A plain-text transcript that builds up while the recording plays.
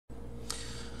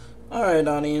Alright,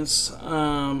 audience.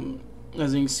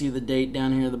 As you can see, the date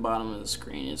down here at the bottom of the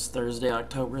screen is Thursday,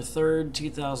 October 3rd,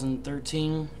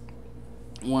 2013,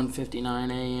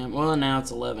 1:59 a.m. Well, now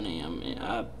it's 11 a.m.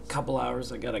 A couple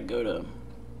hours. I gotta go to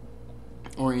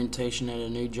orientation at a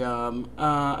new job.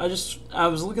 I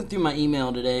was looking through my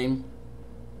email today,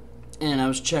 and I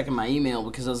was checking my email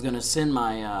because I was gonna send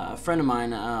my a friend of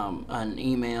mine an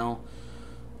email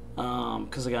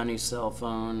because I got a new cell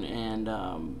phone, and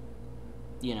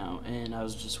and I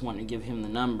was just wanting to give him the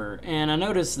number. And I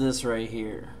noticed this right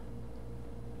here.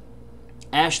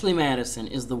 Ashley Madison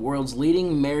is the world's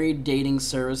leading married dating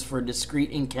service for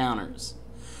discreet encounters.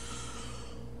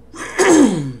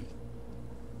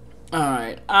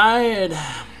 Alright, I had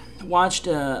watched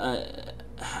I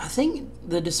think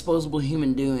The Disposable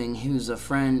Human Doing, who's a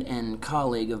friend and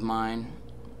colleague of mine.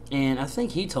 And I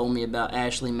think he told me about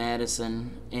Ashley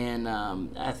Madison, and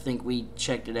I think we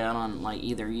checked it out on like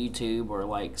either YouTube or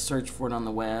like searched for it on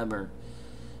the web, or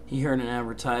he heard an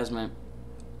advertisement.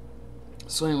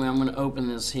 So anyway, I'm going to open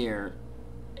this here,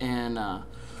 and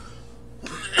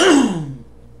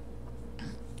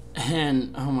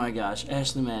and oh my gosh,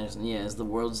 Ashley Madison, yeah, is the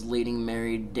world's leading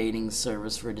married dating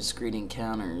service for discreet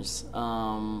encounters.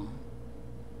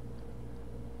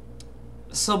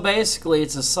 So basically,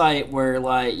 it's a site where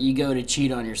like you go to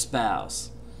cheat on your spouse.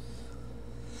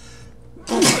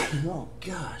 Oh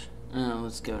gosh.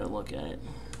 Let's go to look at it.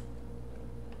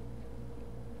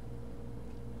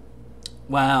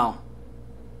 Wow.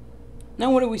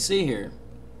 Now what do we see here?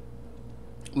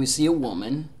 We see a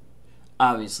woman.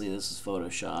 Obviously, this is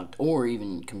photoshopped or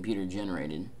even computer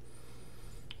generated.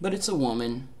 But it's a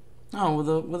woman. Oh,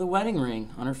 with a wedding ring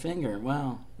on her finger.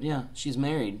 Wow. Yeah, she's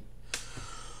married.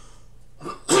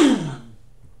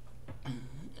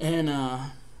 And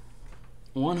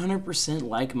 100%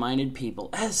 like-minded people,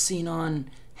 as seen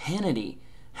on Hannity,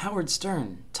 Howard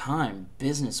Stern, Time,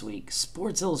 Business Week,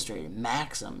 Sports Illustrated,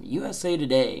 Maxim, USA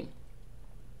Today,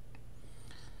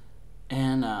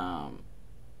 and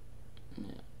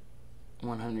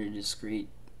 100% discreet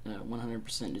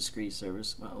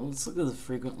service. Well, let's look at the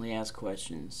frequently asked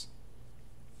questions.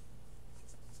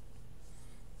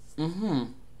 All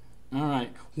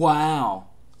right. Wow.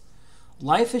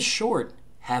 Life is short.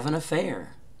 Have an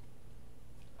affair.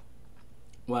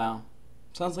 Wow.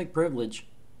 Sounds like privilege.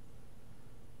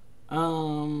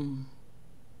 Let's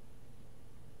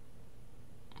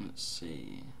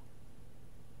see.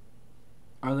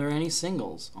 Are there any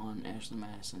singles on Ashley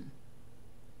Madison?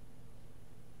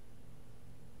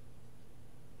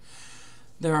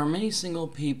 There are many single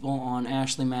people on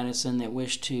Ashley Madison that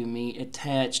wish to meet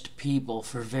attached people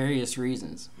for various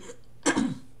reasons.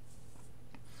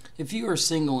 If you are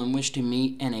single and wish to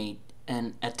meet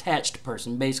an attached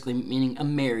person, basically meaning a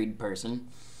married person,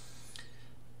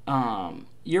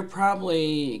 you're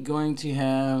probably going to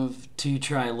have to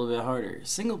try a little bit harder.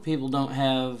 Single people don't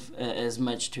have as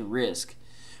much to risk.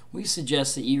 We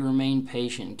suggest that you remain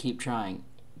patient and keep trying.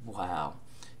 Wow.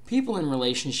 People in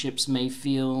relationships may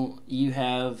feel you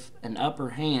have an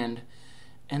upper hand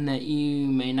and that you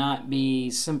may not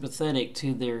be sympathetic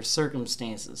to their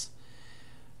circumstances.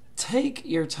 Take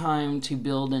your time to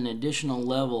build an additional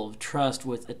level of trust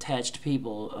with attached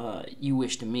people you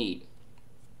wish to meet.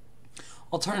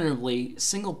 Alternatively,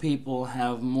 single people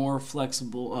have more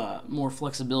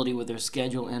flexibility with their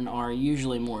schedule and are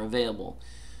usually more available.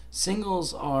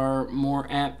 Singles are more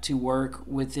apt to work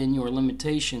within your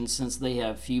limitations since they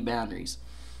have few boundaries.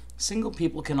 Single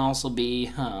people can also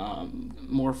be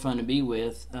more fun to be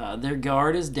with. Their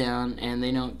guard is down and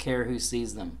they don't care who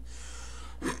sees them.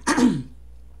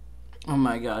 Oh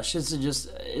my gosh, this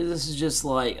is just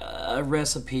like a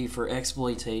recipe for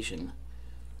exploitation.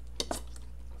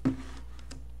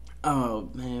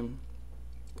 Oh man,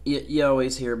 you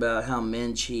always hear about how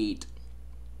men cheat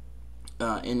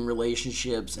in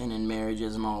relationships and in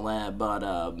marriages and all that, but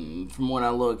from what I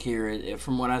look here,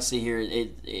 from what I see here,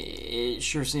 it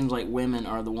sure seems like women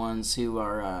are the ones who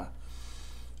are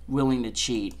willing to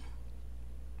cheat.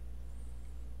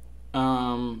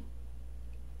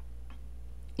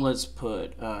 Let's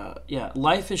put,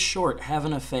 life is short, have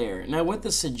an affair. Now, what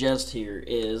this suggests here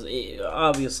is,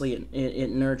 obviously,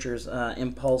 it nurtures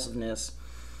impulsiveness.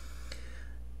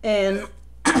 And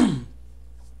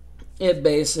it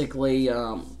basically,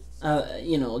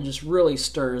 just really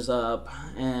stirs up,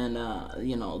 and,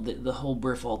 the whole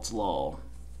Briffault's Law.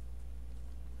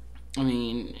 I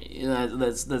mean,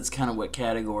 that's kind of what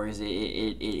categories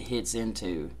it hits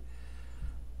into.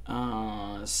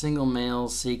 Single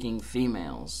males seeking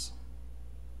females.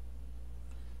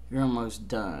 You're almost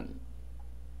done.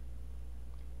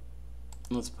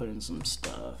 Let's put in some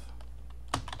stuff.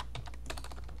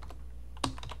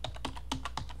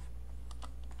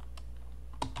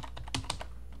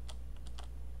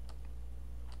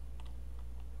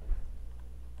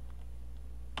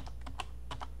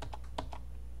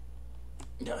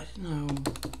 No.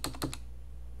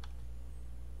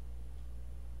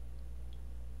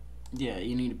 Yeah,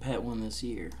 you need to pet one this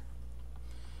year.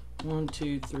 1,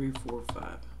 2, 3, 4, 5.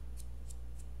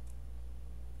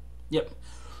 Yep.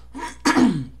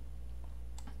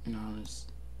 No, it's,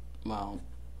 well,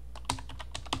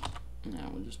 no,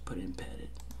 we'll just put in pet it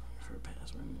for a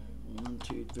password. 1,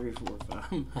 2, 3, 4,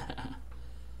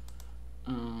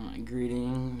 5.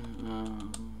 Greeting.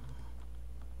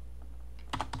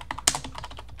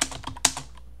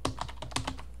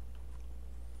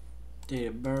 Date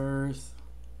of birth.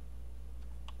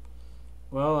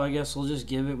 Well, I guess we'll just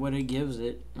give it what it gives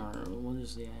it. Or we'll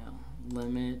just, yeah.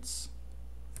 Limits.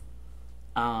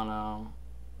 I don't know.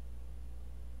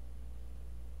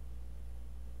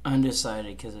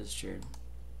 Undecided because it's true.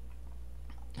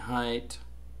 Height.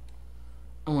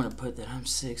 I want to put that I'm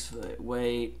 6 foot.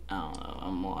 Weight. I don't know.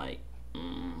 I'm like,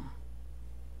 I'm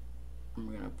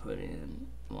gonna put in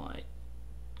like,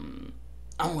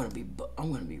 I want to be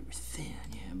thin.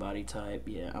 Yeah. Body type.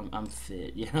 Yeah. I'm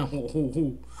fit. Yeah.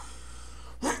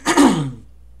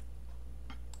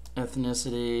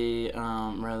 Ethnicity.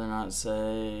 Rather not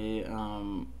say.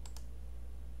 And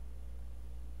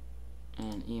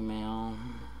email.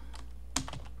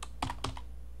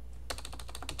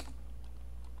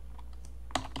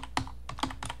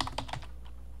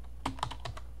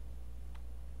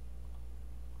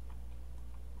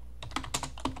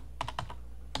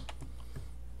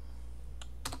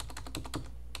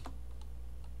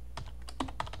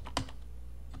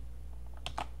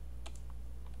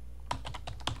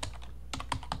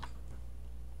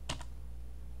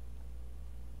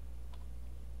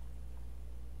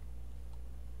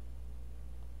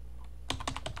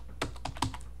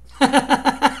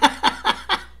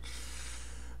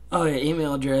 Oh yeah,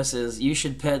 email address is you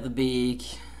should pet the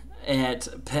beak at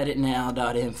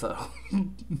petitnow.info.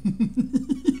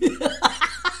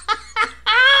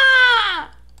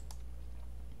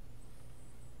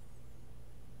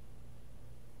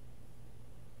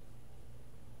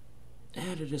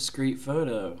 Add a discrete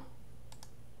photo.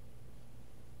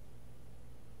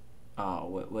 Oh,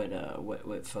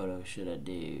 what photo should I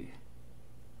do?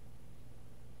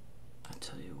 I'll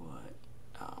tell you what.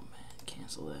 Oh man,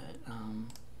 cancel that.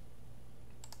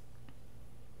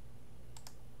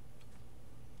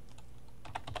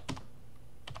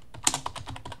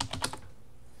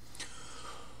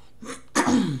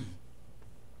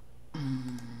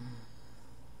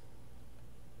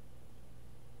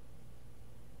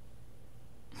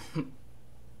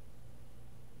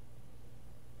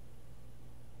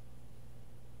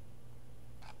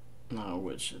 No,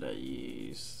 what should I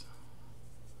use?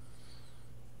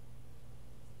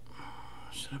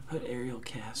 Should I put Ariel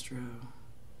Castro?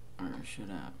 Or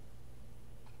should I?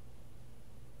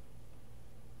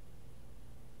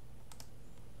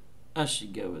 I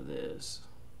should go with this.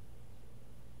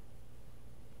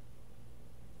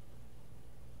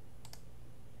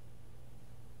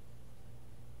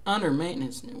 Under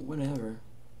maintenance, whatever.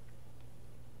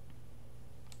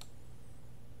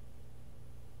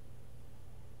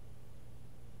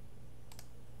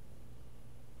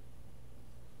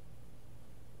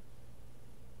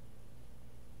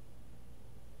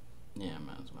 Yeah,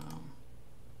 might as well.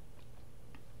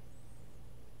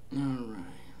 Alright.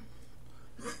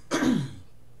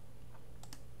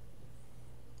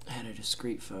 Add a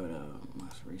discrete photo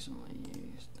most recently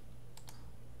used.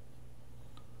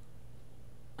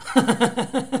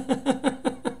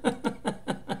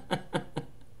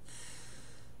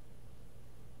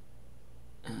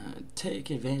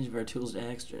 Take advantage of our tools to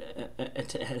add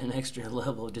an extra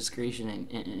level of discretion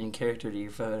and character to your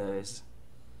photos.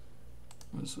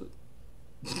 What's what?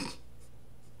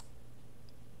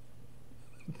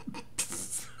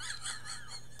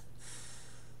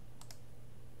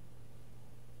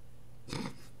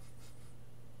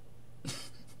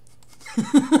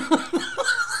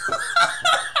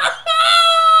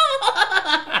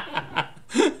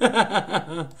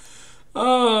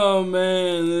 Oh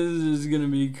man, this is gonna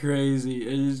be crazy.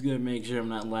 I'm just gonna make sure I'm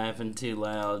not laughing too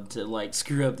loud to like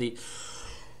screw up the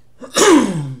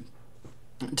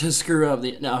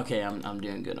no, okay, I'm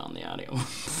doing good on the audio.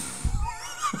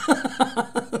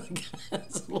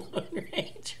 That's long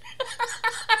range.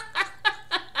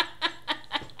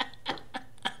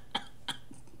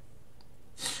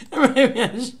 Maybe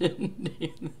I shouldn't do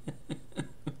that.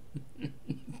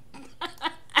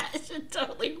 I should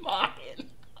totally mock it.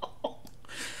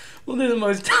 We'll do the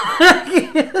most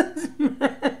tackiest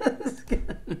mask.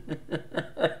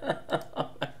 Oh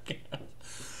my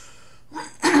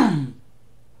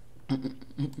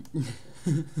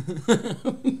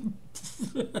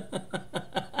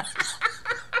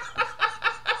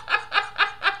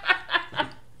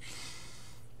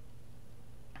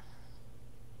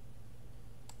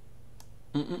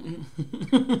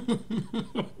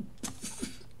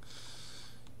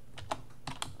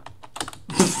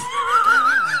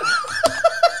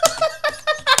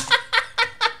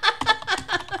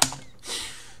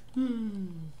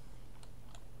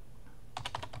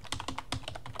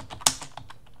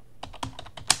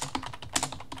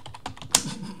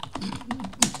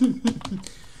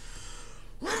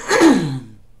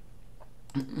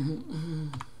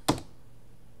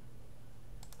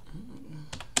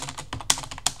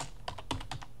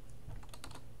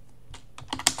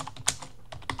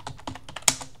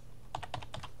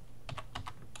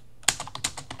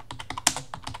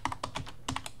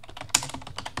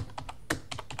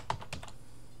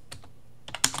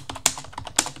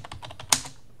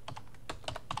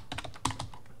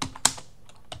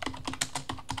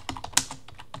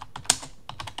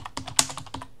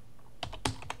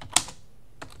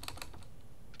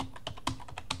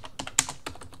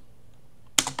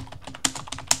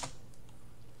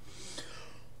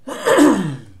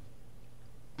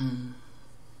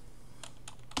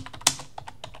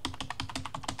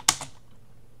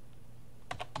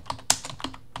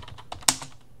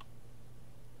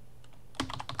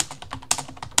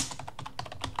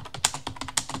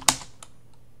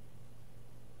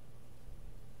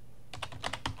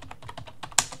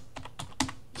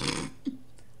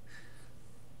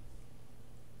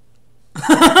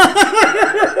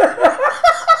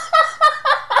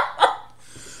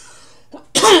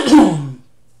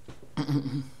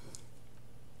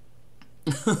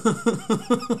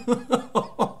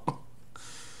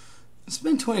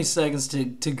Spend 20 seconds to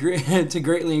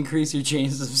greatly increase your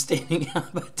chances of standing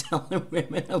out by telling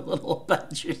women a little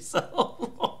about yourself.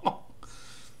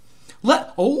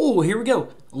 Here we go.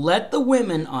 Let the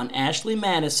women on Ashley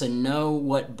Madison know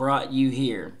what brought you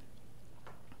here.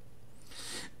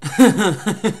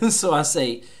 So I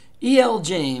say, E.L.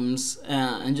 James,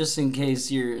 and just in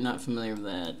case you're not familiar with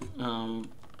that,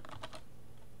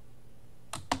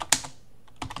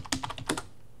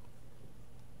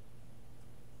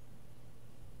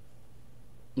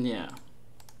 yeah.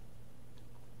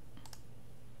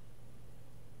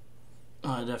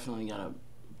 Oh, I definitely gotta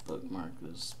bookmark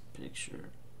this picture.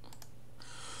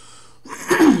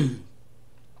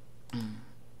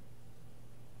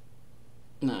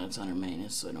 No, it's under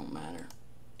maintenance, so it don't matter.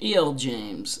 E.L.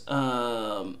 James.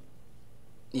 Yeah,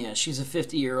 she's a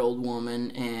 50-year-old woman,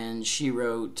 and she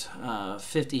wrote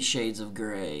 50 Shades of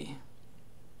Grey.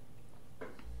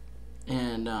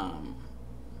 And,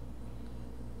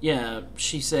 yeah,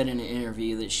 she said in an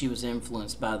interview that she was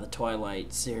influenced by the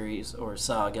Twilight series or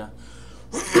saga.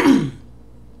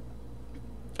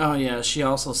 Oh yeah, she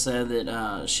also said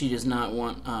that she does not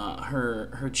want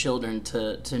her children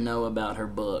to know about her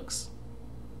books.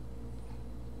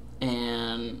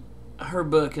 And her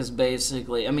book is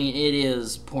basically, I mean, it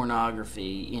is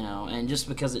pornography, you know, and just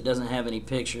because it doesn't have any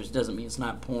pictures doesn't mean it's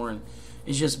not porn.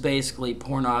 It's just basically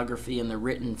pornography in the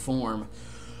written form.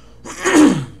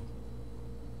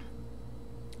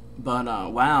 But,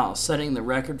 wow, setting the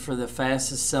record for the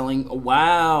fastest selling,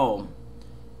 wow.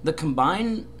 The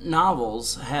combined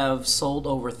novels have sold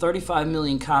over 35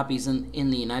 million copies in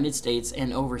the United States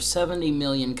and over 70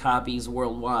 million copies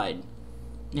worldwide.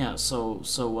 Yeah, so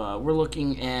we're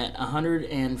looking at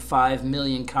 105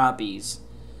 million copies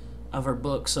of her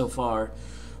book so far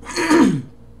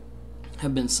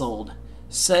have been sold,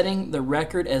 setting the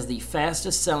record as the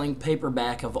fastest selling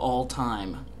paperback of all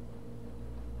time.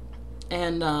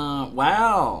 And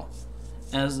wow,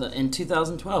 in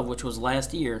 2012, which was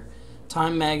last year,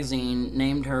 Time magazine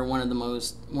named her one of the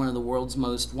world's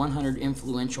most 100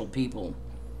 influential people.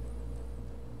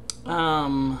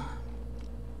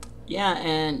 Yeah,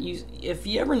 and if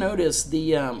you ever notice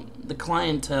the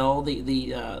clientele,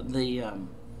 the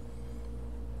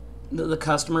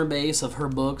customer base of her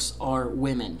books are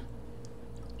women.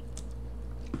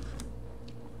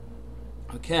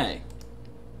 Okay.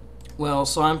 Well,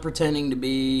 so I'm pretending to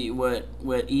be what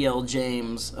E.L.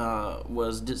 James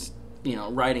was just,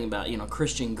 writing about,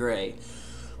 Christian Grey.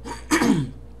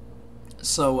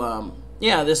 So,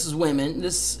 yeah, this is women.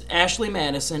 This Ashley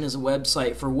Madison is a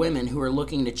website for women who are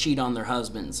looking to cheat on their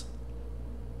husbands.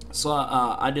 So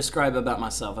I describe about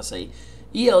myself. I say,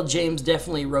 E.L. James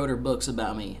definitely wrote her books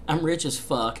about me. I'm rich as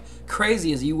fuck,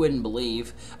 crazy as you wouldn't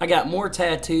believe. I got more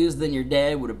tattoos than your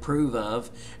dad would approve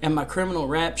of, and my criminal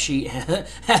rap sheet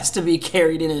has to be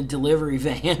carried in a delivery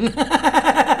van.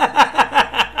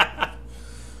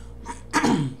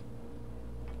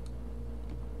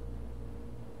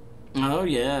 Oh,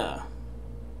 yeah.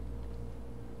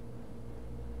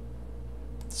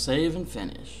 Save and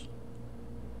finish.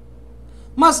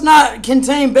 Must not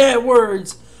contain bad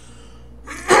words.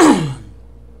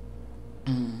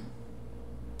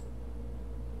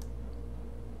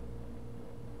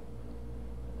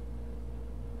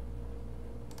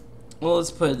 let's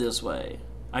put it this way.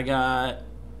 I got...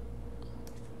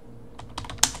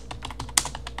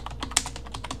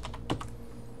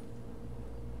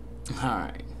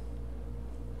 Alright.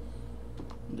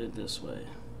 Do it this way.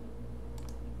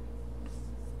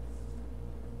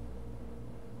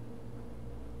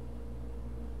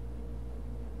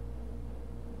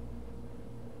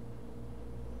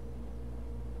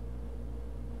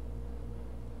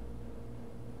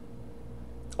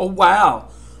 Oh, wow.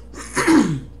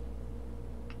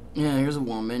 Yeah, here's a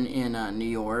woman in New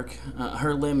York.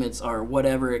 Her limits are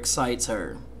whatever excites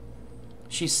her.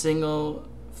 She's single,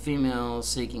 female,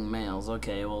 seeking males.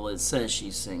 Okay, well, it says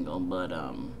she's single, but,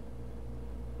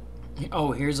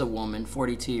 oh, here's a woman,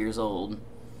 42 years old,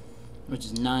 which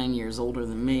is 9 years older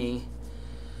than me.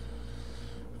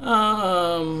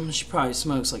 She probably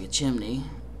smokes like a chimney.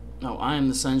 Oh, I am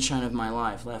the sunshine of my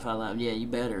life. Laugh out loud. Yeah, you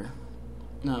better.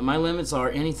 No, my limits are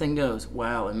anything goes.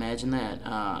 Wow, imagine that.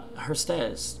 Her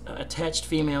status, attached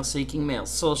female seeking male.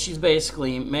 So she's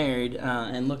basically married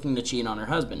and looking to cheat on her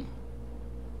husband.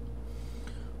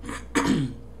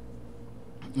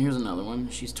 Here's another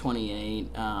one. She's 28.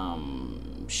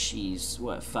 She's,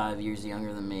 5 years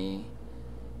younger than me.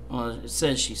 Well, it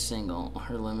says she's single.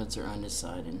 Her limits are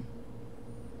undecided.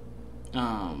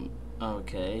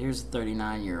 Okay, here's a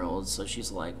 39-year-old. So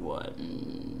she's like,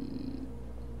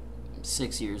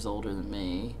 6 years older than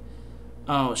me.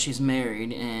 Oh, she's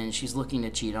married and she's looking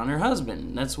to cheat on her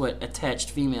husband. That's what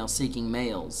attached female seeking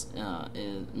males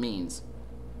means.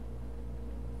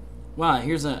 Wow,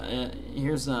 here's another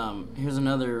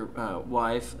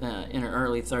wife in her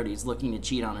early 30s looking to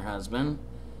cheat on her husband.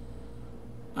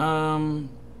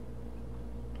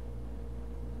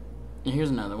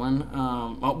 Here's another one.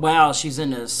 Oh, wow, she's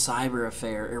into cyber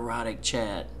affair, erotic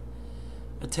chat.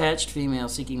 Attached female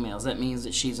seeking males. That means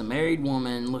that she's a married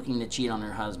woman looking to cheat on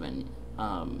her husband.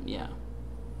 Yeah.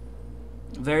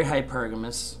 Very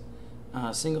hypergamous.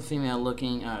 Single female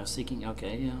looking, seeking.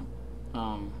 Okay, yeah.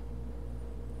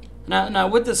 Now,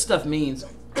 what this stuff means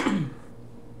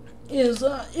is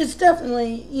it's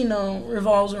definitely,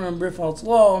 revolves around Briffault's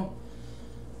law.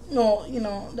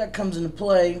 That comes into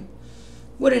play.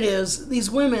 What it is, these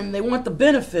women, they want the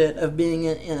benefit of being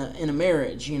in a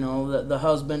marriage, the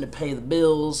husband to pay the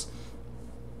bills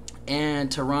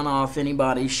and to run off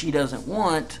anybody she doesn't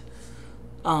want,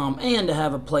 and to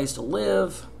have a place to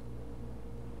live.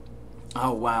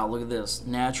 Oh, wow, look at this.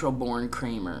 Natural born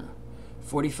creamer,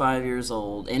 45 years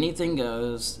old, anything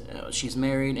goes. She's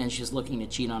married and she's looking to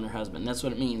cheat on her husband. That's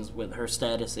what it means with her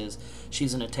status is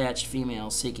she's an attached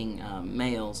female seeking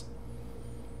males.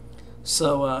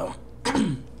 So,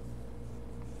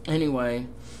 anyway,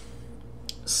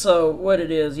 so what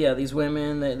it is, yeah, these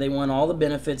women, they want all the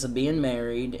benefits of being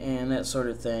married and that sort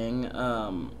of thing,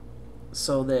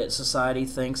 so that society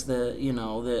thinks that,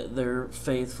 that they're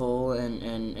faithful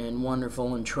and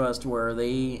wonderful and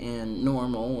trustworthy and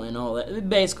normal and all that.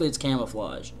 Basically, it's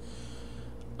camouflage.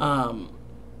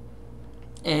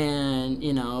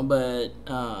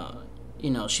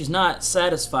 She's not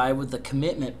satisfied with the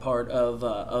commitment part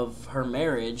of her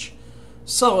marriage.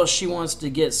 So she wants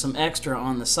to get some extra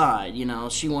on the side,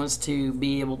 She wants to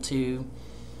be able to,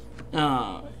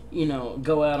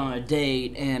 go out on a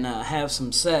date and have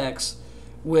some sex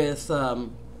with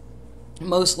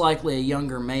most likely a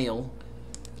younger male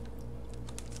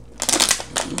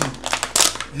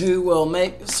who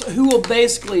will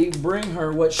basically bring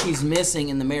her what she's missing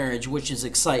in the marriage, which is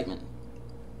excitement.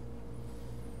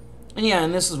 And yeah,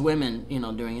 and this is women,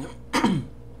 doing it.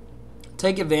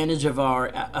 Take advantage of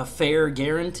our affair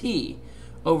guarantee.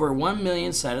 Over 1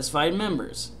 million satisfied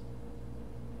members.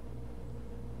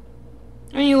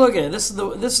 I mean, you look at it. This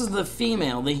is the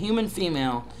female, the human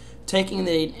female, taking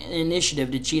the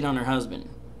initiative to cheat on her husband.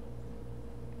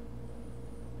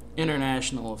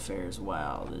 International affairs.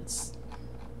 Wow,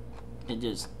 it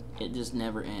just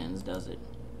never ends, does it?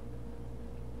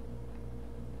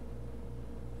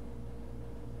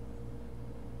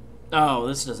 Oh,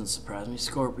 this doesn't surprise me.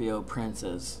 Scorpio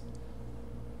princess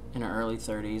in her early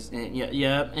 30s. And,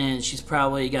 yeah, and she's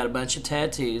probably got a bunch of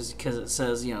tattoos because it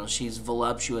says, she's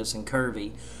voluptuous and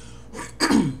curvy.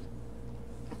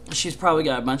 She's probably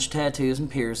got a bunch of tattoos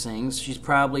and piercings. She's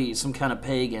probably some kind of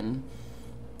pagan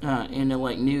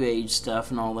into, New Age stuff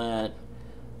and all that.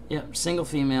 Yep, single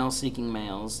female seeking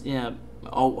males. Yeah,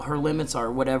 her limits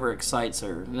are whatever excites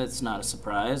her. That's not a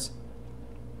surprise.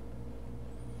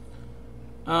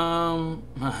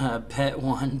 Pet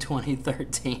 1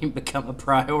 2013, become a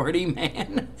priority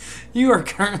man. You are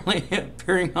currently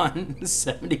appearing on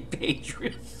 70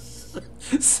 pages.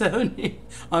 70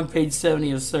 on page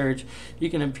 70 of search. You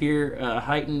can appear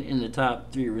heightened in the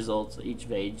top 3 results of each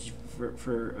page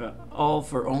all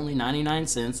for only 99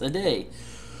 cents a day.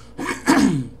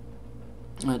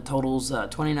 It totals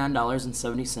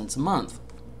 $29.70 a month.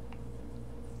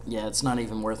 Yeah, it's not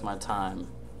even worth my time.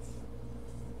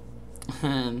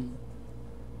 And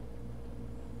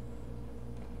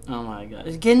oh my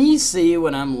god, can you see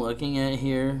what I'm looking at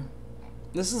here?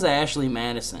 This is Ashley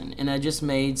Madison, and I just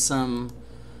made some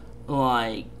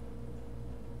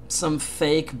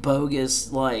fake bogus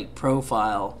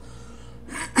profile.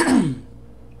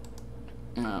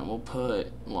 We'll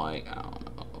put I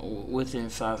don't know, within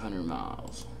 500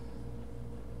 miles,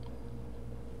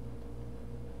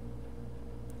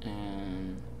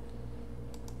 and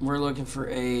we're looking for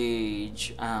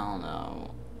age, I don't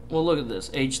know, well, look at this,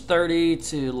 age 30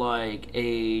 to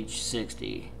age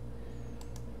 60.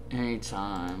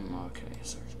 Anytime. Okay,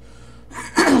 search.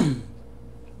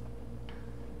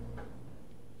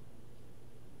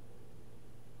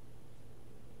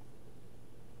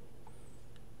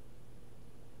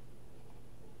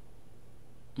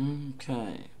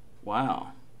 Okay.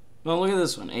 Wow. Well, look at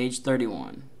this one. Age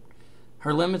 31.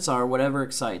 Her limits are whatever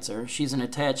excites her. She's an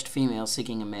attached female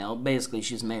seeking a male. Basically,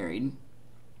 she's married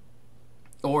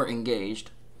or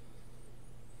engaged.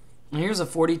 And here's a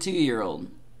 42-year-old.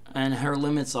 And her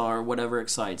limits are whatever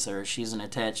excites her. She's an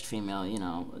attached female,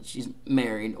 she's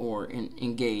married or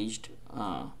engaged,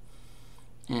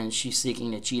 and she's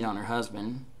seeking to cheat on her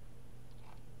husband.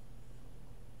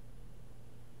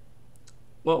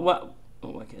 Well, what?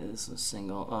 Oh, okay, this is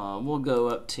single. We'll go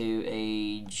up to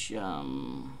age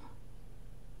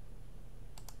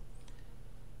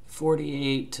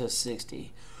 48 to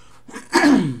 60.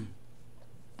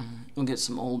 We'll get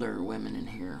some older women in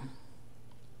here.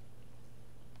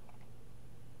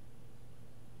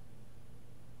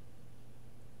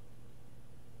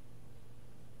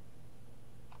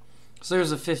 So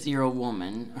there's a 50-year-old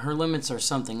woman. Her limits are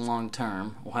something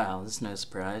long-term. Wow, that's no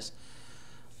surprise.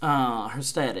 Her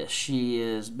status, she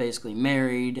is basically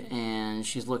married, and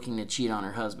she's looking to cheat on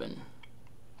her husband.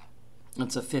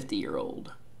 That's a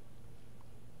 50-year-old.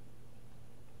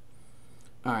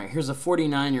 Alright, here's a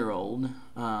 49-year-old.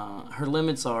 Her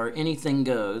limits are anything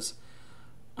goes.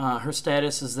 Her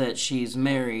status is that she's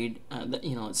married.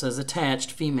 It says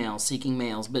attached female seeking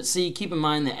males. But see, keep in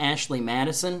mind that Ashley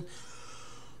Madison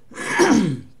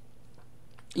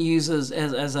uses,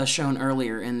 as I shown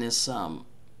earlier in this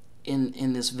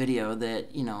in this video, that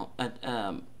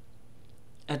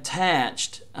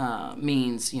attached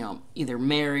means either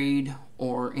married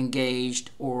or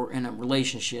engaged or in a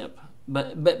relationship,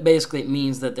 but basically it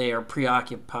means that they are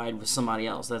preoccupied with somebody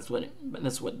else. That's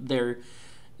what they're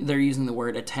using the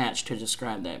word attached to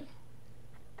describe that.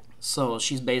 So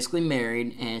she's basically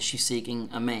married and she's seeking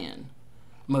a man,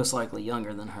 most likely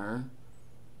younger than her.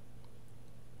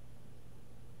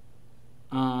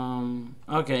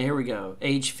 Okay, here we go.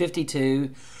 Age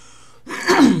 52.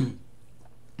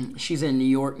 She's in New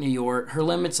York, New York. Her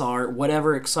limits are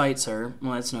whatever excites her.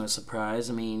 Well, that's no surprise.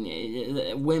 I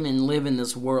mean, women live in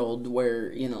this world where,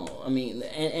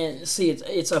 and see,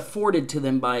 it's afforded to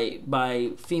them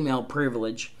by female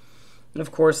privilege. And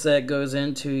of course, that goes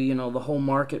into, the whole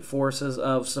market forces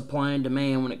of supply and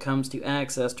demand when it comes to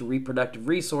access to reproductive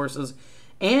resources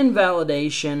and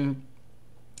validation.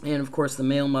 And of course, the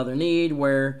male mother need,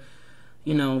 where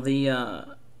the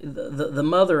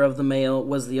mother of the male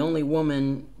was the only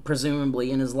woman, presumably,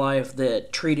 in his life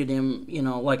that treated him,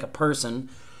 like a person,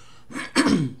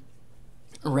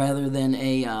 rather than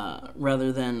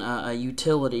a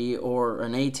utility or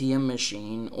an ATM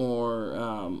machine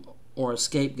or a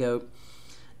scapegoat.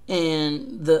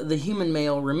 And the human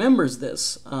male remembers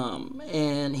this,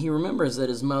 and he remembers that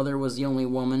his mother was the only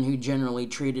woman who generally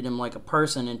treated him like a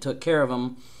person and took care of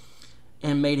him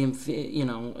and made him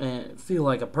feel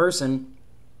like a person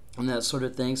and that sort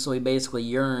of thing. So he basically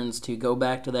yearns to go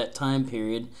back to that time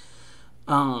period,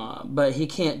 but he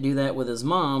can't do that with his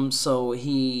mom, so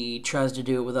he tries to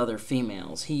do it with other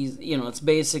females. It's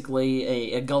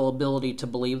basically a gullibility to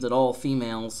believe that all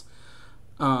females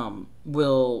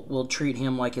will treat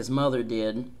him like his mother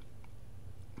did,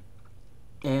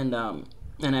 and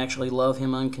actually love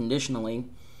him unconditionally.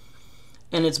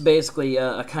 And it's basically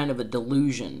a kind of a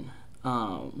delusion,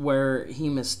 where he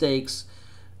mistakes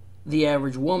the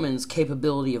average woman's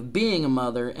capability of being a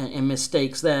mother and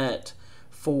mistakes that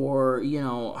for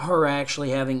her actually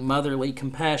having motherly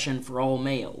compassion for all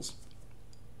males.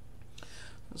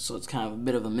 So it's kind of a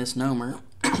bit of a misnomer.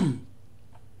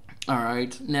 All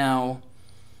right, now.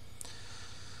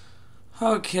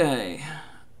 Okay,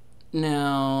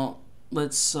 now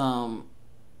let's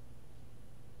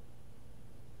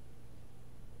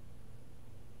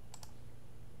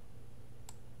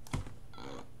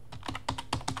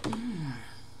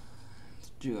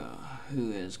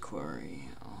Who is query?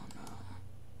 Oh no.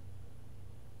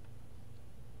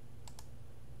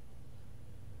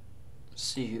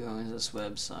 See who owns this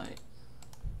website.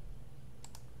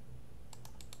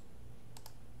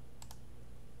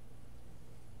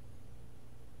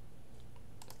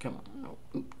 Come on. Oh,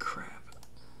 oop, crap.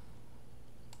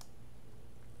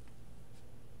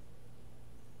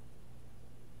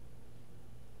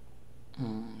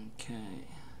 Okay.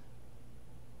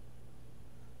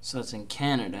 So it's in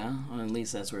Canada, or at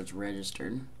least that's where it's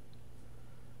registered.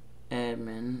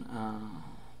 Admin.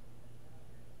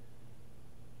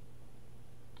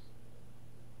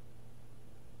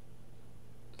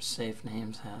 Safe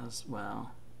Names has,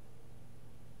 well.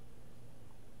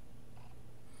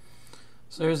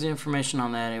 So there's the information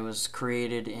on that. It was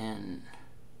created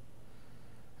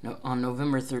on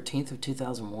November 13th of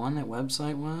 2001, that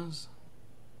website was.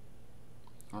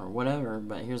 Or whatever,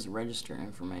 but here's the register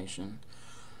information.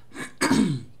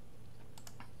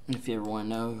 If you ever want to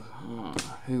know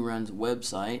who runs a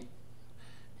website,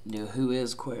 do who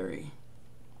is query.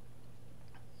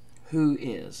 Who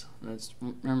is. Let's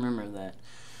remember that.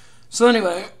 So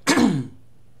anyway,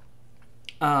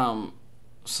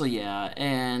 so yeah,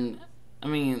 and I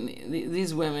mean,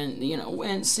 these women, you know,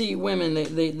 and see, women,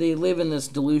 they live in this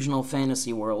delusional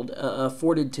fantasy world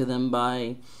afforded to them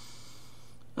by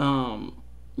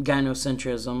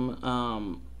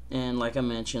gynocentrism, and like I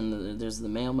mentioned, there's the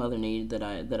male mother need that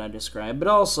I described, but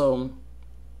also,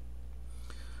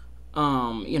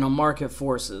 you know, market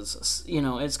forces. You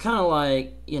know, it's kind of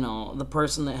like, you know, the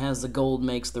person that has the gold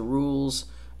makes the rules,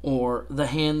 or the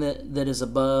hand that is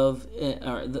above,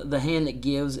 or the hand that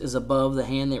gives is above the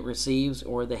hand that receives,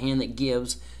 or the hand that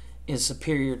gives is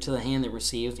superior to the hand that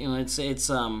receives. You know,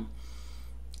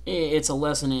 it's a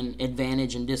lesson in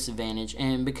advantage and disadvantage,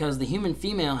 and because the human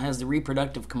female has the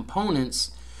reproductive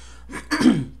components,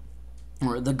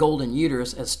 or the golden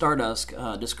uterus, as Stardust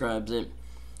describes it,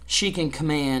 she can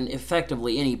command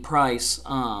effectively any price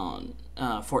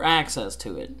for access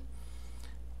to it.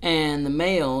 And the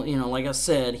male, you know, like I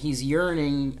said, he's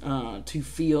yearning to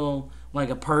feel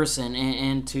like a person,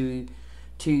 and to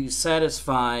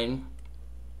satisfy,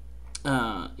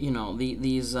 you know,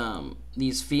 these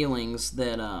feelings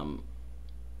that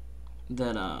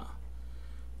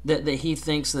he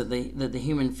thinks that the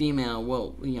human female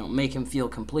will, you know, make him feel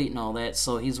complete and all that.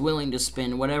 So he's willing to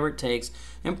spend whatever it takes.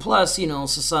 And plus, you know,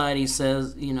 society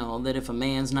says, you know, that if a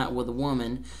man's not with a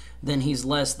woman, then he's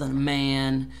less than a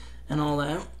man, and all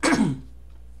that.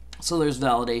 So there's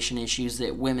validation issues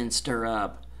that women stir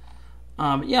up.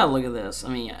 Yeah, look at this. I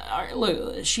mean,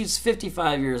 look, she's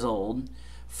 55 years old,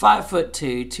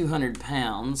 5'2", 200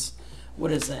 pounds.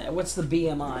 What is that? What's the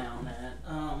BMI on that?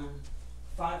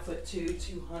 5'2",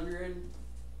 200.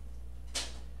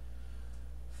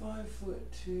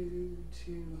 5'2",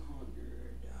 200.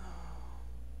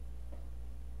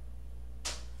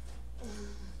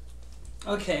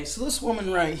 Okay, so this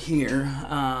woman right here,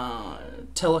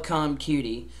 Telecom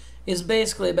Cutie, is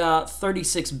basically about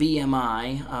 36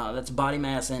 BMI. That's body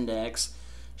mass index.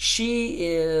 She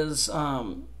is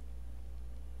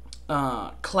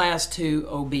class 2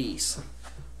 obese.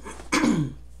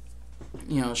 You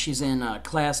know, she's in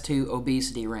class 2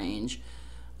 obesity range.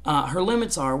 Her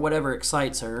limits are whatever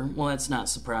excites her. Well, that's not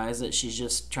surprise that she's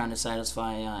just trying to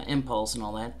satisfy impulse and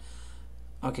all that.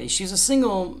 Okay, she's a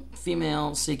single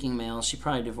female seeking male. She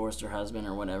probably divorced her husband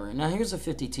or whatever. Now here's a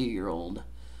 52-year-old.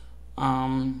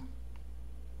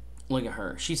 Look at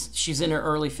her. She's in her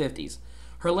early 50s.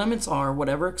 Her limits are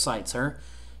whatever excites her.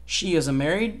 She is a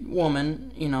married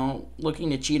woman, you know,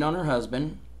 looking to cheat on her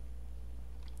husband.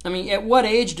 I mean, at what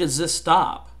age does this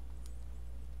stop?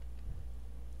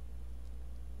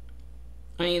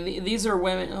 I mean, these are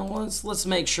women. Let's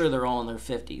make sure they're all in their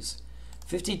 50s.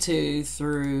 52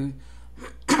 through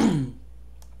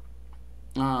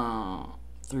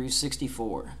through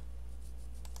 64.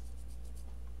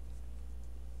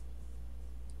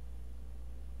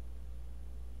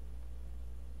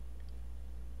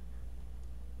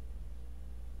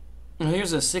 Now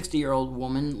here's a 60-year-old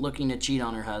woman looking to cheat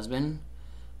on her husband.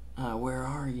 Where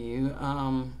are you?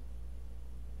 Oh,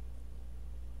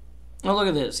 look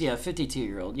at this. Yeah,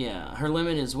 52-year-old. Yeah, her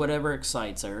limit is whatever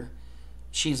excites her.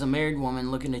 She's a married woman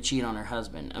looking to cheat on her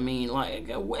husband. I mean, like,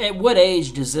 at what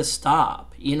age does this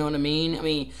stop? You know what I mean? I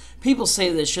mean, people say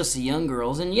that it's just the young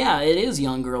girls, and yeah, it is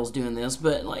young girls doing this,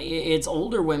 but like, it's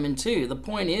older women too. The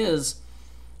point is,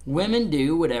 women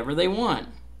do whatever they want.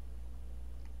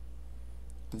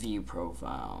 View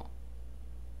profile.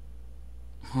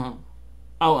 Huh.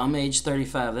 Oh, I'm age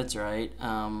 35. That's right.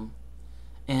 And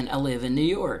I live in New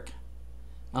York.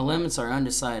 My limits are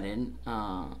undecided.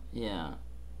 Yeah.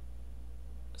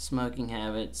 Smoking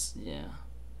habits, yeah,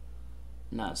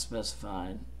 not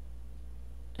specified.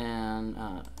 And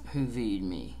who viewed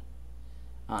me?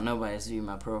 Oh, nobody's viewed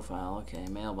my profile. Okay,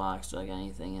 mailbox. Do I got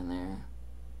anything in there?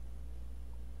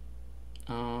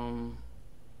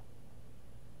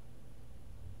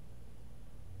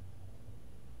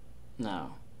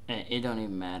 No. It don't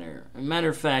even matter. Matter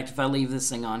of fact, if I leave this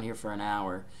thing on here for an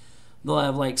hour, they'll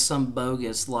have like some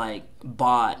bogus like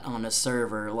bot on a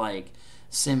server like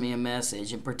send me a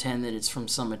message and pretend that it's from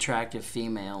some attractive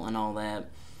female and all that.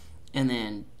 And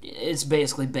then it's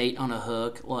basically bait on a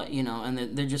hook, like, you know, and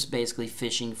they're just basically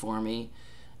fishing for me.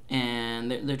 And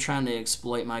they're trying to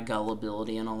exploit my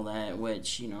gullibility and all that,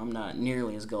 which, you know, I'm not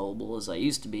nearly as gullible as I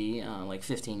used to be like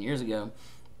 15 years ago.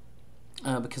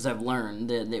 Because I've learned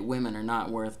that women are not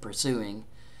worth pursuing,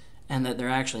 and that they're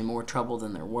actually more trouble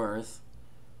than they're worth.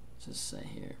 Let's just say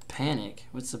here, panic.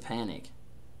 What's the panic?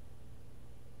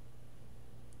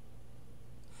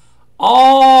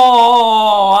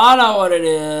 Oh, I know what it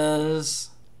is.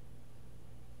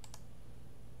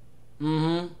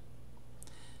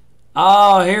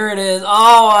 Oh, here it is.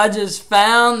 Oh, I just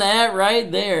found that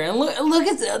right there. And look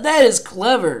at that. That is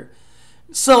clever.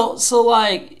 So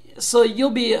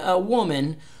you'll be a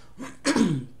woman,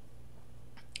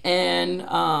 and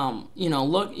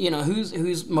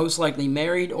who's most likely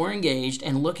married or engaged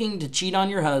and looking to cheat on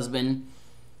your husband.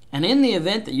 And in the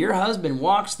event that your husband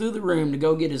walks through the room to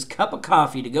go get his cup of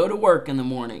coffee to go to work in the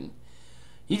morning,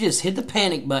 you just hit the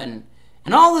panic button,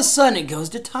 and all of a sudden it goes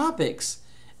to topics,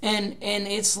 and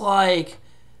it's like,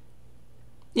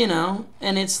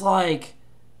 and it's like,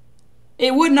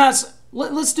 it would not.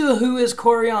 Let's do a Who Is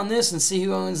Corey on this and see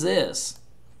who owns this.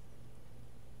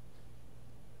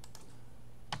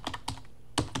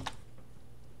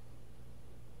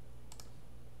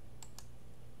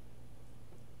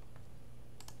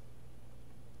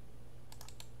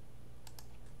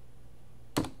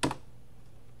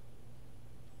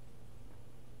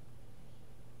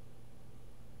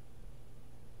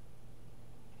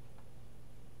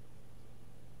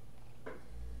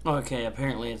 Okay,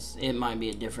 apparently it might be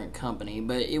a different company,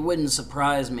 but it wouldn't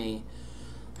surprise me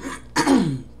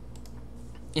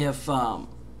if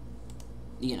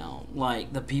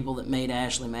like the people that made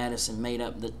Ashley Madison made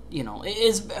up the,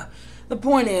 the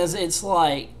point is, it's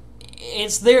like,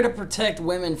 it's there to protect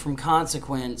women from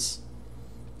consequence,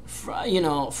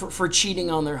 for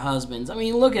cheating on their husbands. I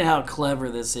mean, look at how clever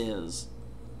this is.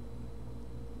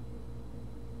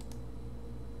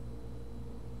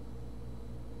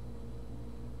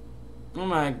 Oh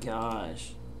my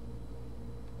gosh.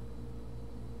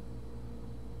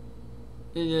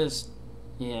 It just,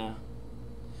 yeah.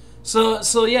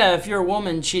 So yeah, if you're a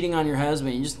woman cheating on your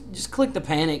husband, you just click the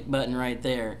panic button right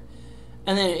there.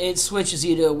 And then it switches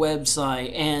you to a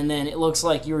website, and then it looks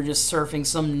like you were just surfing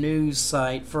some news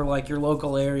site for like your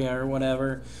local area or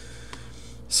whatever.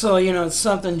 So, it's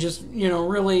something just,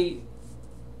 really,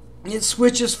 it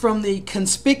switches from the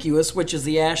conspicuous, which is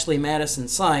the Ashley Madison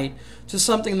site, to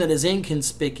something that is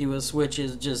inconspicuous, which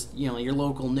is just, your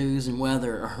local news and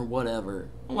weather or whatever.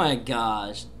 Oh my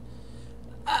gosh.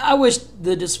 I wish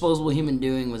the disposable human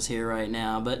doing was here right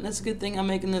now, but that's a good thing I'm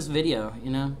making this video,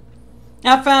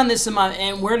 I found this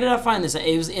and where did I find this?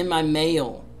 It was in my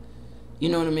mail. You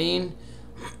know what I mean?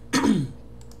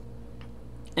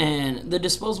 And the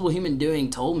disposable human doing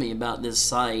told me about this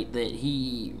site, that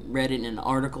he read it in an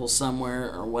article somewhere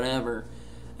or whatever.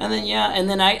 And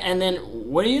then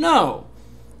what do you know?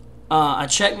 I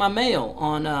checked my mail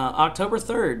on October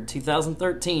 3rd,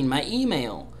 2013, my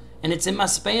email, and it's in my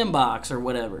spam box or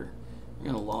whatever. I'm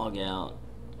going to log out.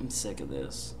 I'm sick of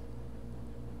this.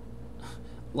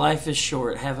 Life is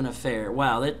short, have an affair.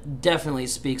 Wow, that definitely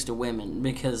speaks to women,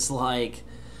 because,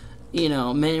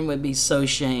 men would be so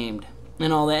shamed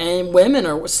and all that. And women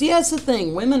are, see, that's the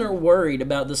thing. Women are worried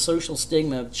about the social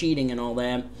stigma of cheating and all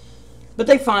that, but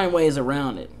they find ways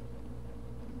around it.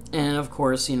 And of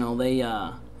course, they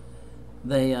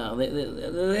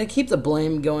keep the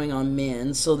blame going on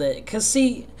men, so that, because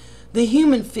see, the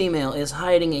human female is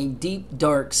hiding a deep,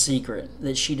 dark secret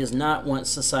that she does not want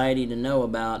society to know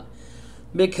about,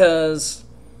 because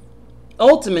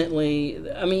ultimately,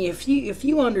 I mean, if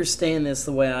you understand this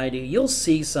the way I do, you'll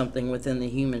see something within the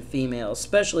human female,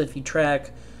 especially if you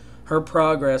track her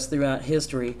progress throughout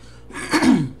history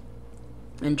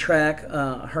and track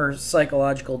her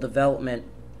psychological development,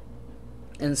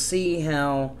 and see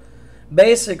how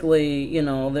basically,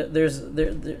 there's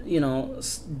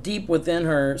deep within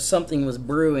her something was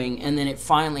brewing, and then it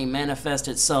finally manifests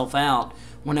itself out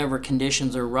whenever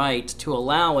conditions are right to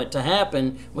allow it to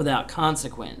happen without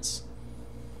consequence.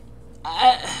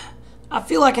 I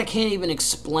feel like I can't even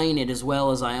explain it as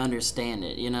well as I understand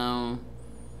it, you know?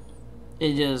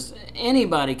 It just,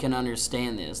 anybody can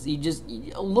understand this. You just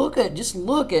look at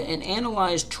and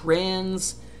analyze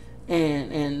trends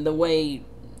and the way,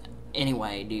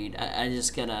 anyway, dude, I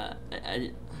just gotta,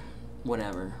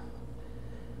 whatever.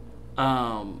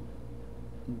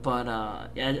 But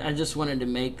I just wanted to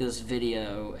make this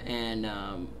video,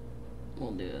 and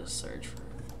we'll do a search for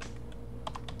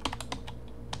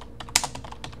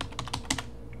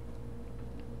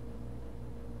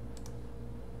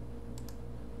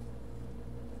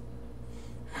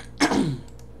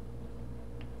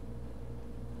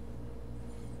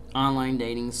online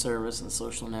dating service and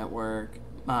social network,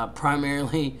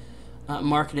 primarily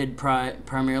marketed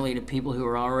primarily to people who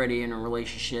are already in a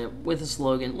relationship, with the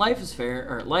slogan "Life is fair"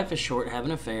 or "Life is short, have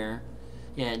an affair."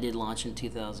 Yeah, it did launch in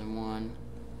 2001.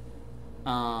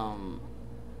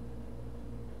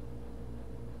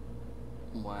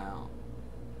 Wow.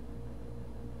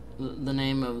 The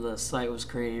name of the site was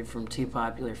created from two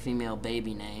popular female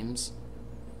baby names.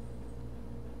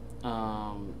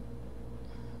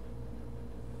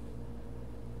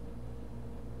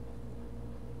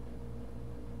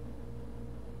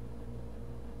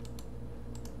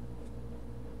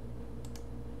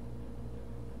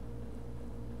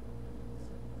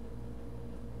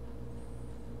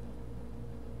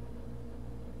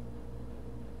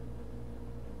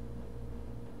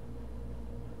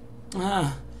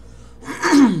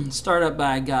 Startup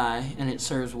by a guy, and it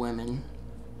serves women.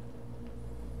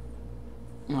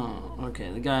 Oh,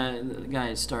 okay. The guy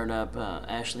at startup,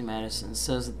 Ashley Madison,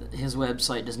 says that his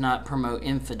website does not promote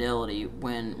infidelity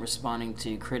when responding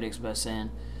to critics by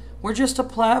saying, "We're just a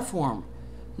platform.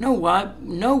 No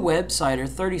website or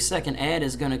 30-second ad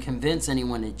is going to convince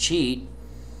anyone to cheat."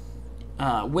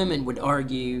 Women would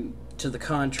argue to the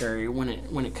contrary when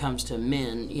it comes to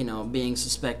men, you know, being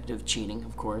suspected of cheating,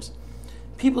 of course.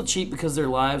 People cheat because their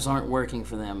lives aren't working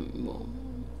for them. Well,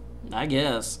 I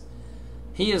guess.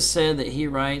 He has said that he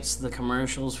writes the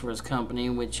commercials for his company,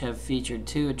 which have featured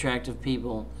two attractive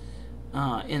people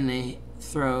in the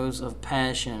throes of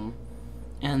passion,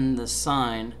 and the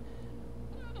sign,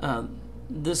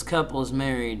 "This couple is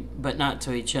married, but not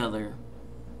to each other."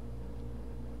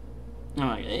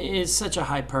 Oh, it's such a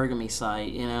hypergamy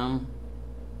site, you know?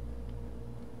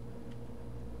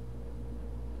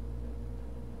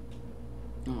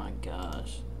 Oh my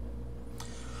gosh.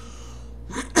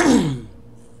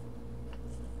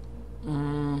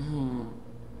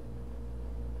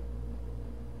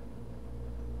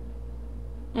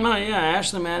 Oh yeah,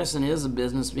 Ashley Madison is a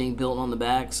business being built on the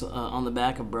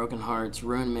back of broken hearts,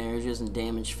 ruined marriages, and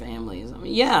damaged families. I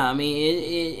mean, yeah, I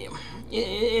mean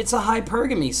it's a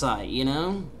hypergamy site, you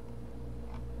know.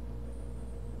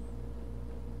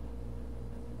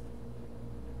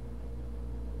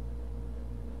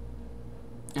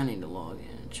 I need to log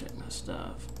in and check my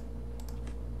stuff.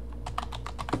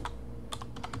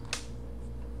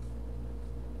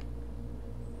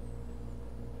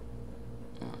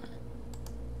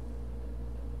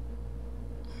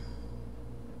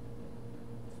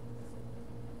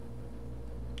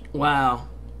 Wow.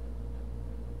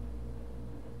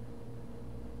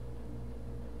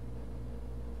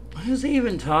 Who's he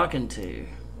even talking to?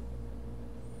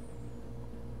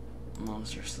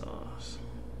 Monster sauce.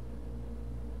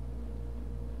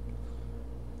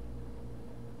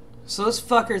 So this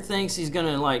fucker thinks he's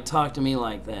gonna like talk to me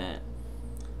like that.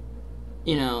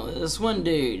 You know, this one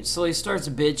dude. So he starts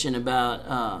bitching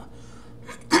about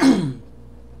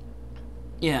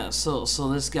yeah, so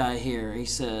this guy here, he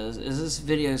says, "Is this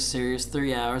video serious?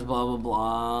 3 hours, blah blah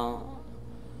blah."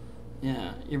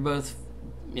 Yeah, you're both,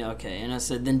 yeah, okay. And I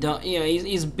said, then don't, you know,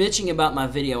 he's bitching about my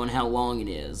video and how long it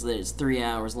is, that it's 3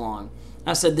 hours long.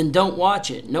 I said, then don't watch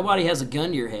it. Nobody has a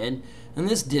gun to your head. And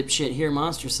this dipshit here,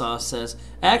 Monster Sauce, says,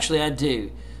 "Actually, I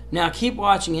do. Now keep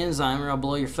watching Enzyme or I'll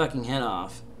blow your fucking head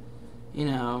off." You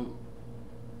know.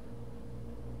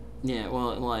 Yeah,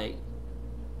 well, like,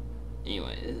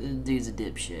 anyway, the dude's a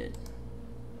dipshit.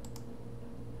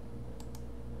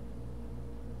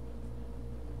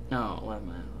 Oh, wait a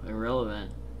minute.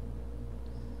 Irrelevant.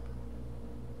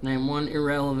 Name one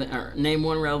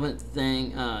relevant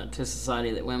thing to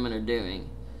society that women are doing,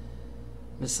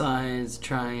 besides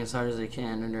trying as hard as they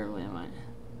can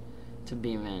to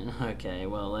be men. Okay,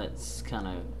 well, that's kind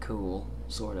of cool,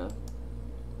 sort of.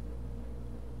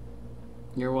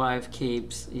 Your wife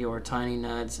keeps your tiny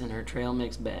nuts in her trail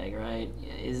mix bag, right?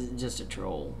 Is it just a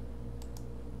troll?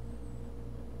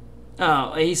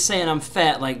 Oh, he's saying I'm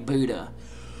fat like Buddha.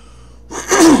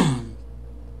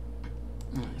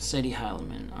 Sadie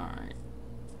Heileman, alright.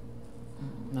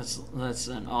 That's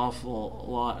an awful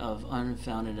lot of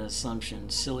unfounded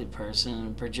assumptions. Silly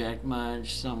person, project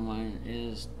much. Someone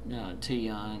is too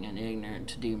young and ignorant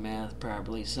to do math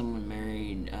properly. Someone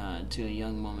married to a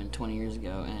young woman 20 years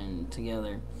ago, and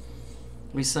together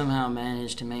we somehow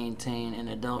managed to maintain an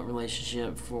adult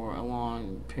relationship for a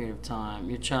long period of time.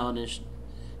 Your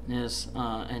childishness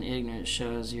and ignorance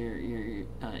shows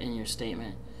in your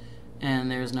statement, and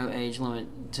there is no age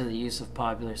limit to the use of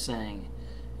popular saying.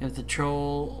 If the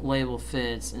troll label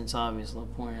fits, it's obvious, they'll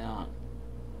point it out.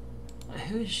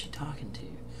 Who is she talking to?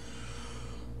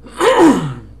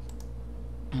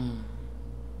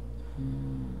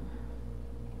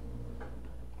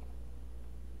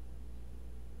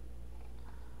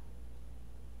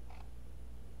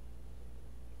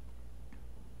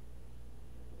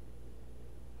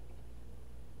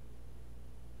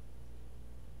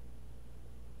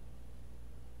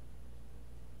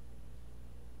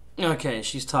 Okay,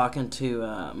 she's talking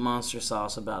to Monster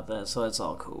Sauce about that, so that's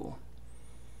all cool.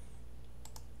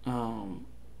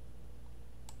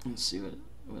 Let's see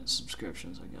what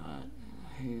subscriptions I got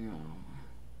here.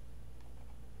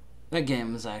 That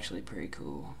game is actually pretty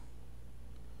cool.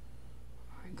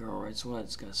 Alright, Girl Writes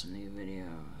What's got some new videos.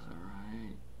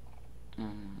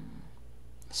 Alright.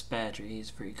 Spatry, he's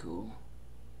pretty cool.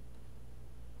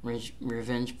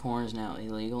 Revenge porn is now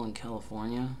illegal in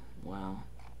California. Wow.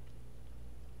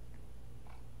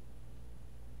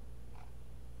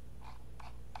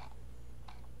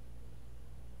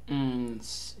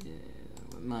 Let's see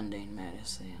what Mundane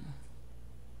Madison.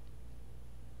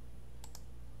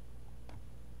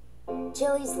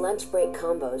 Chili's lunch break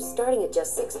combos starting at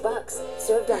just $6.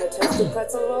 Served on a toasted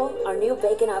pretzel roll, our new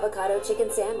bacon avocado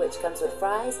chicken sandwich comes with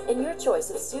fries and your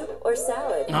choice of soup or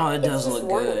salad. Oh, it does look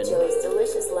good. It's just one of Chili's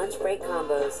delicious lunch break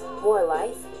combos. More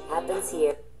life happens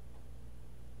here.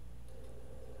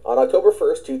 On October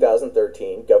 1st,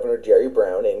 2013, Governor Jerry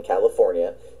Brown in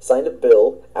California signed a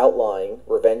bill outlawing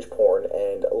revenge porn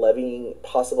and levying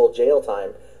possible jail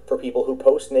time for people who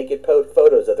post naked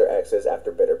photos of their exes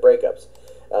after bitter breakups.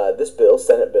 This bill,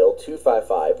 Senate Bill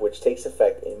 255, which takes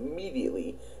effect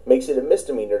immediately, makes it a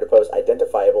misdemeanor to post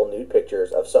identifiable nude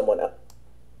pictures of someone else.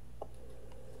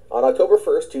 On October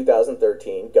 1st,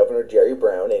 2013, Governor Jerry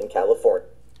Brown in California,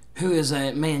 who is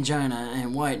a mangina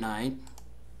and white knight,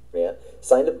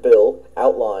 signed a bill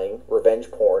outlawing revenge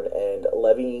porn and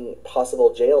levying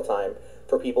possible jail time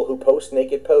for people who post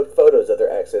naked photos of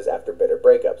their exes after bitter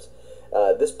breakups.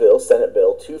 This bill, Senate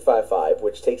Bill 255,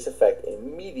 which takes effect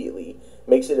immediately,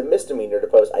 makes it a misdemeanor to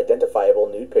post identifiable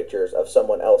nude pictures of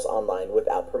someone else online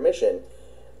without permission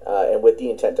and with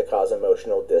the intent to cause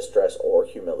emotional distress or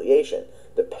humiliation.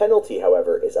 The penalty,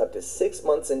 however, is up to 6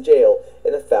 months in jail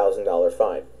and a $1,000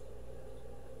 fine.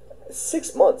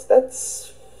 6 months,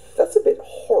 that's a bit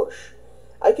harsh.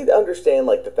 I could understand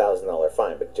like the $1,000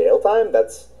 fine, but jail time,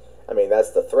 that's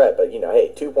the threat. But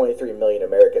hey, 2.3 million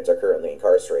Americans are currently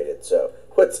incarcerated. So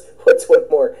what's one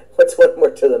more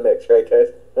to the mix, right, guys?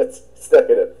 It's not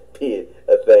gonna be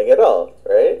a thing at all,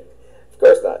 right? Of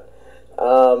course not.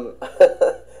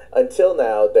 Until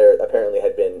now, there apparently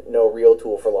had been no real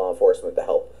tool for law enforcement to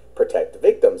help protect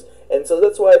victims, and so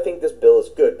that's why I think this bill is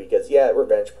good. Because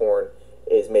revenge porn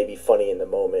is maybe funny in the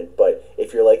moment, but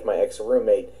if you're like my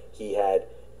ex-roommate, he had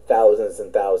thousands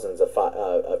and thousands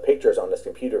of pictures on his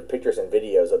computer, pictures and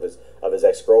videos of his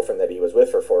ex-girlfriend that he was with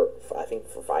for I think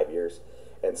 5 years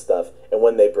and stuff. And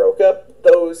when they broke up,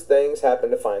 those things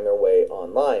happened to find their way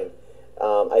online.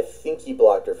 I think he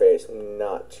blocked her face. I'm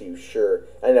not too sure.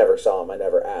 I never saw him. I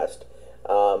never asked.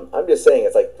 I'm just saying,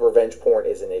 it's like revenge porn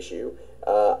is an issue.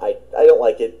 I don't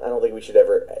like it. I don't think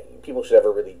people should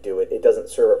ever really do it. It doesn't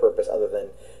serve a purpose other than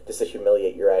just to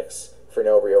humiliate your ex for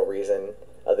no real reason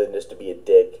other than just to be a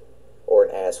dick or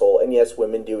an asshole. And yes,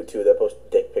 women do it too. They post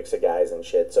dick pics of guys and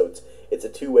shit. So it's a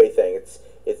two-way thing.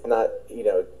 It's not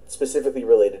specifically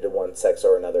related to one sex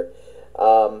or another.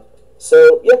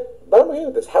 So yeah, but I'm okay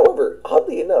with this. However,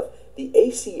 oddly enough, the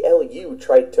ACLU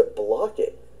tried to block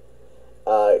it,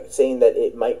 saying that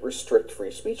it might restrict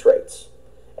free speech rights.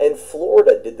 And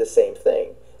Florida did the same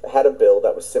thing. It had a bill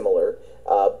that was similar,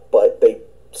 but they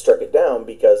struck it down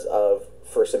because of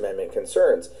First Amendment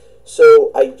concerns.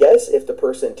 So I guess if the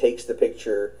person takes the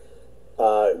picture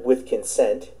with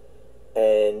consent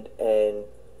and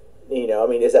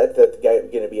is that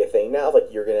going to be a thing now? Like,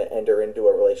 you're going to enter into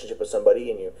a relationship with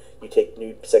somebody and you take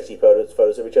nude, sexy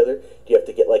photos of each other. Do you have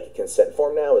to get like a consent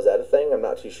form now? Is that a thing? I'm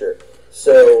not too sure.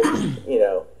 So,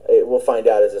 we'll find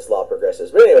out as this law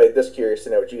progresses. But anyway, just curious to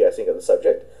know what you guys think of the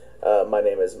subject. My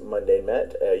name is Mundane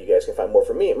Matt. You guys can find more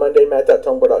from me at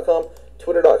mundanematt.tumblr.com,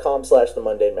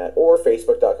 twitter.com/themundanematt, or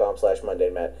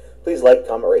facebook.com/mundanematt. Please like,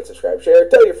 comment, rate, subscribe, share,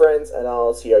 tell your friends, and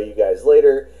I'll see all you guys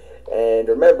later. And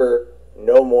remember,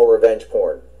 no more revenge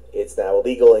porn. It's now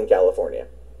illegal in California.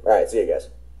 Alright, see you guys.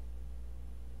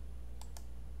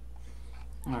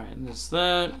 Alright, that's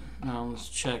that. Now let's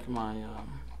check my...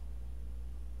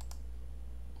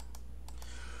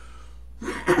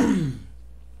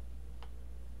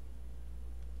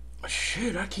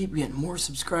 Shit, I keep getting more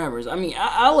subscribers. I mean,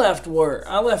 I left work.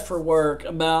 I left for work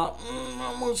about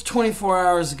almost 24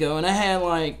 hours ago, and I had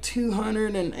like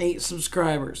 208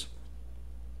 subscribers.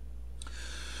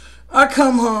 I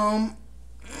come home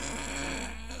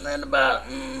at about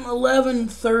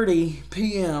 11:30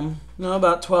 p.m.,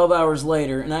 about 12 hours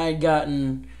later, and I had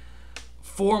gotten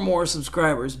 4 more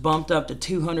subscribers, bumped up to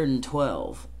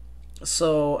 212.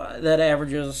 So that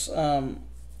averages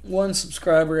 1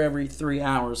 subscriber every 3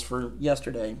 hours for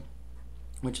yesterday,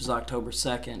 which is October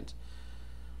 2nd.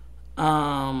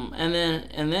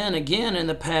 And then again in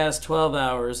the past 12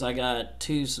 hours, I got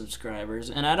 2 subscribers,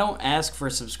 and I don't ask for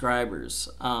subscribers.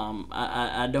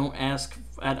 I don't ask.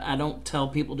 I don't tell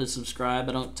people to subscribe.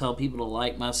 I don't tell people to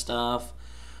like my stuff.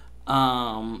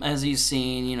 As you've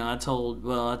seen, I told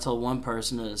one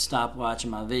person to stop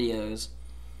watching my videos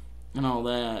and all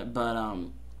that, but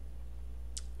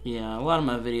yeah, a lot of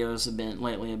my videos have been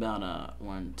lately about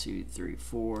 1, 2, 3,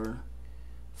 4,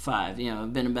 5.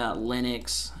 Have been about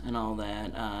Linux and all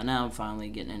that. Now I'm finally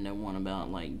getting into one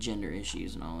about like gender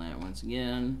issues and all that once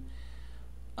again.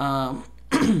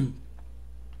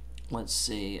 Let's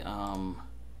see.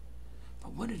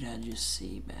 But what did I just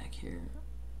see back here?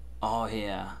 Oh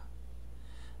yeah,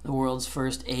 the world's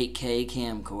first 8K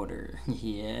camcorder.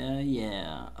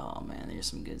 yeah. Oh man, there's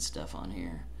some good stuff on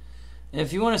here.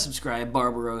 If you want to subscribe,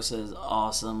 Barbarossa is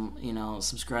awesome.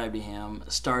 Subscribe to him.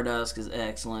 Stardust is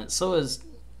excellent. So is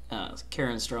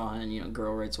Karen Strawhan,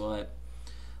 Girl Writes What.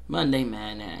 Monday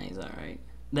Man, he's alright.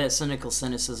 That Cynical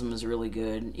Cynicism is really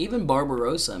good. Even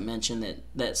Barbarossa mentioned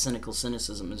that Cynical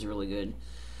Cynicism is really good.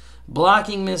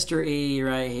 Blocking Mr. E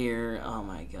right here. Oh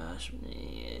my gosh.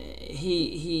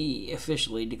 He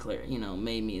officially declared,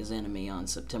 made me his enemy on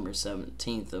September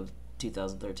 17th of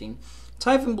 2013.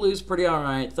 Typhon Blue's pretty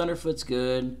alright. Thunderfoot's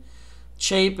good.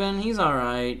 Chapin, he's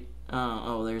alright.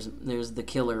 There's the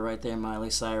killer right there,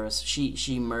 Miley Cyrus.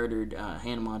 She murdered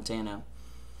Hannah Montana.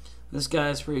 This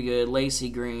guy's pretty good. Lacey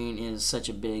Green is such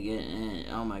a bigot, and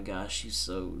oh my gosh, she's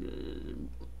so...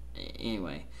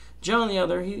 anyway. John the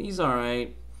Other, he's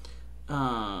alright.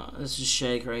 This is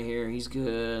Shake right here. He's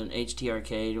good. HT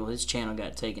Arcade, well, his channel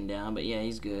got taken down, but yeah,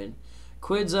 he's good.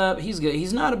 Quid's Up, he's good.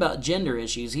 He's not about gender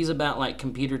issues. He's about like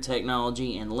computer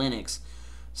technology and Linux.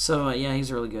 So yeah,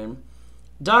 he's really good.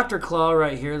 Dr. Claw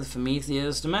right here, the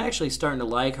Prometheus. I'm actually starting to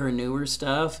like her newer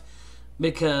stuff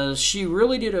because she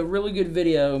really did a really good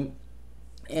video,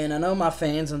 and I know my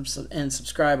fans and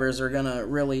subscribers are gonna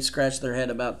really scratch their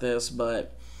head about this,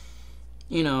 but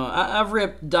I've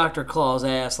ripped Dr. Claw's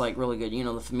ass like really good.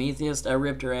 The Prometheus, I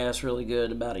ripped her ass really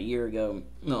good about a year ago,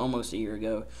 almost a year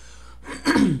ago.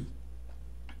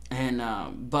 And,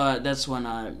 but that's when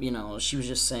she was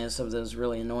just saying stuff that was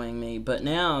really annoying me. But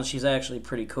now she's actually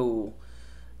pretty cool.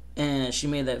 And she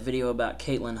made that video about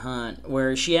Caitlin Hunt,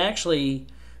 where she actually,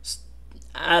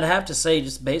 I'd have to say,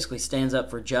 just basically stands up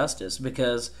for justice.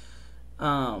 Because,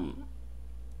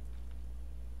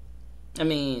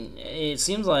 it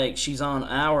seems like she's on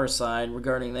our side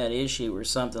regarding that issue or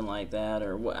something like that.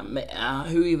 Or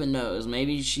who even knows?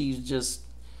 Maybe she's just...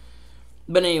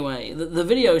 But anyway, the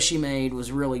video she made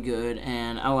was really good,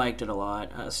 and I liked it a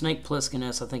lot. Snake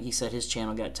Plisskenus, I think he said his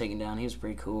channel got taken down. He was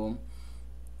pretty cool.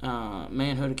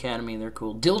 Manhood Academy, they're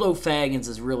cool. Dildo Faggins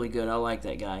is really good. I like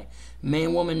that guy.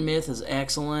 Man Woman Myth is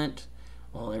excellent.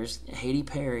 Well, there's Haiti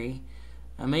Perry.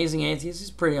 Amazing Atheist,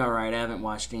 he's pretty alright. I haven't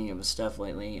watched any of his stuff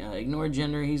lately. Ignore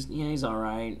Gender, he's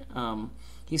alright.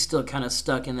 He's still kind of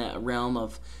stuck in that realm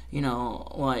of,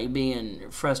 like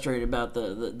being frustrated about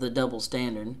the double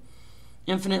standard.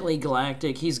 Infinitely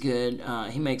Galactic, he's good.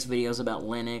 He makes videos about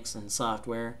Linux and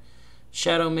software.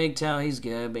 Shadow MGTOW, he's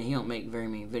good, but he don't make very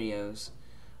many videos.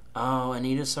 Oh,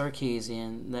 Anita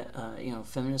Sarkeesian, that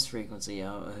Feminist Frequency.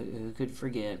 Oh, who could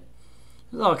forget?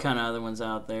 There's all kind of other ones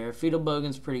out there. Fetal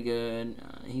Bogan's pretty good.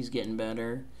 He's getting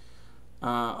better.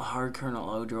 Hard Kernel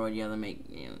Odroid, yeah, they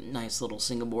make nice little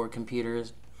single board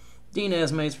computers. Dean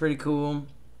Esme's pretty cool.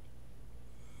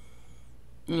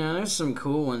 There's some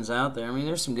cool ones out there.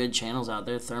 There's some good channels out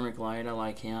there. Thermic Light, I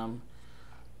like him.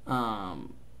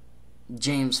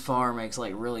 James Farr makes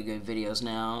like really good videos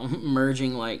now,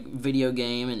 merging like video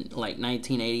game and like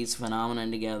 1980s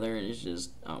phenomenon together, and it's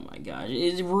just, oh my gosh,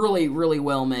 it's really, really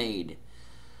well made.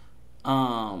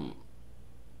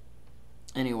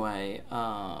 Anyway,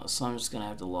 so I'm just gonna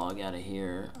have to log out of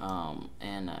here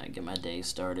and get my day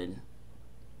started.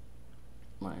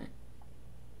 Right.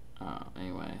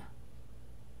 Anyway.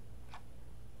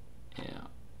 Yeah.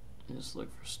 Just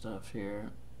look for stuff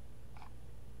here.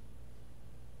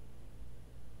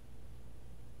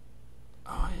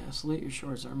 Oh yeah, Salute Your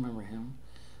Shorts. I remember him.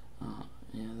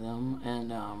 Yeah, them.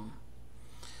 And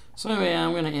so anyway,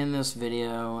 I'm gonna end this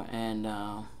video, and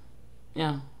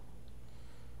yeah.